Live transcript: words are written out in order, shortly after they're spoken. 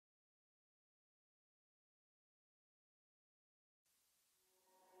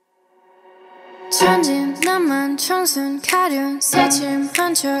천진 나만 청순 가련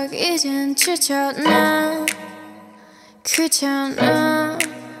새침한 척 이젠 지쳤나 귀찮아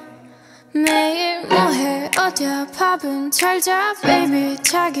매일 뭐해 어디야 밥은 잘자 baby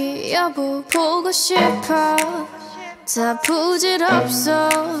자기 여보 보고 싶어 다 부질없어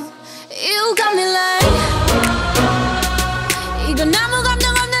You got me like 이건 아무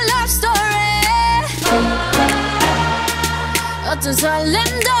감정 없는 love story 어떤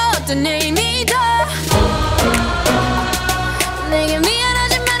설렘도 어떤 의미도 내게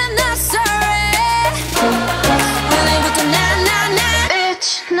미안하지만 I'm not sorry 오늘부터 나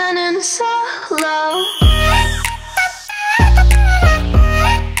Bitch 나는 solo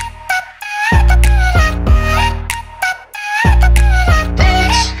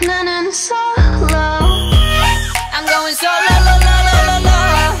Bitch 나는 solo I'm going solo lo lo lo lo lo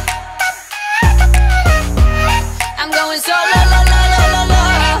I'm going solo lo lo lo lo lo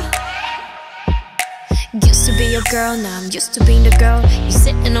Used to be your girl, now I'm used to being the girl. You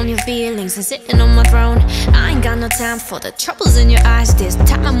sitting on your feelings and sitting on my throne. I ain't got no time for the troubles in your eyes. This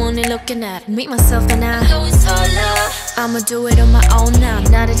time I'm only looking at me, myself and I. I'm going solo. I'ma do it on my own now.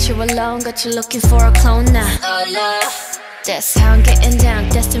 Now that you're alone, got you looking for a clone now. Solo. That's how I'm getting down,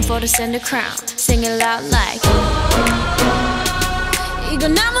 destined for the center crown. Sing it loud like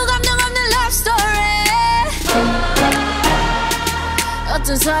이건 아무 감정 없는 love story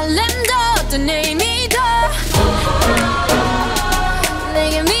어떤 설렘도 어떤 의미도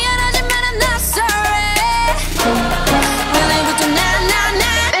내게 미안하지만 I'm not sorry 오늘부터 나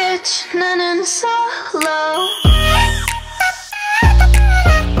Bitch 나는 solo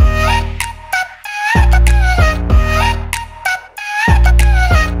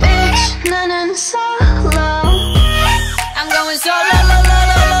Bitch 나는 solo I'm going solo lo lo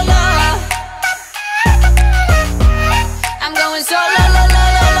lo lo lo I'm going solo lo lo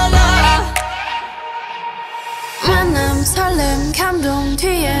lo lo lo 만남 설렘 감동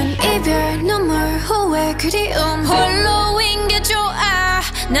뒤엔 이별 눈물 후회 그리움 홀로인 게 좋아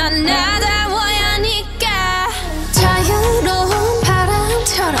난 나다워야 하니까 자유로운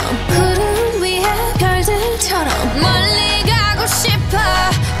바람처럼 구름 위에 별들처럼 멀리 가고 싶어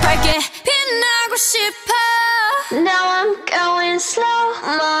밝게 빛나고 싶어 Now I'm going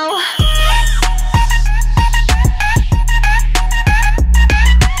slow-mo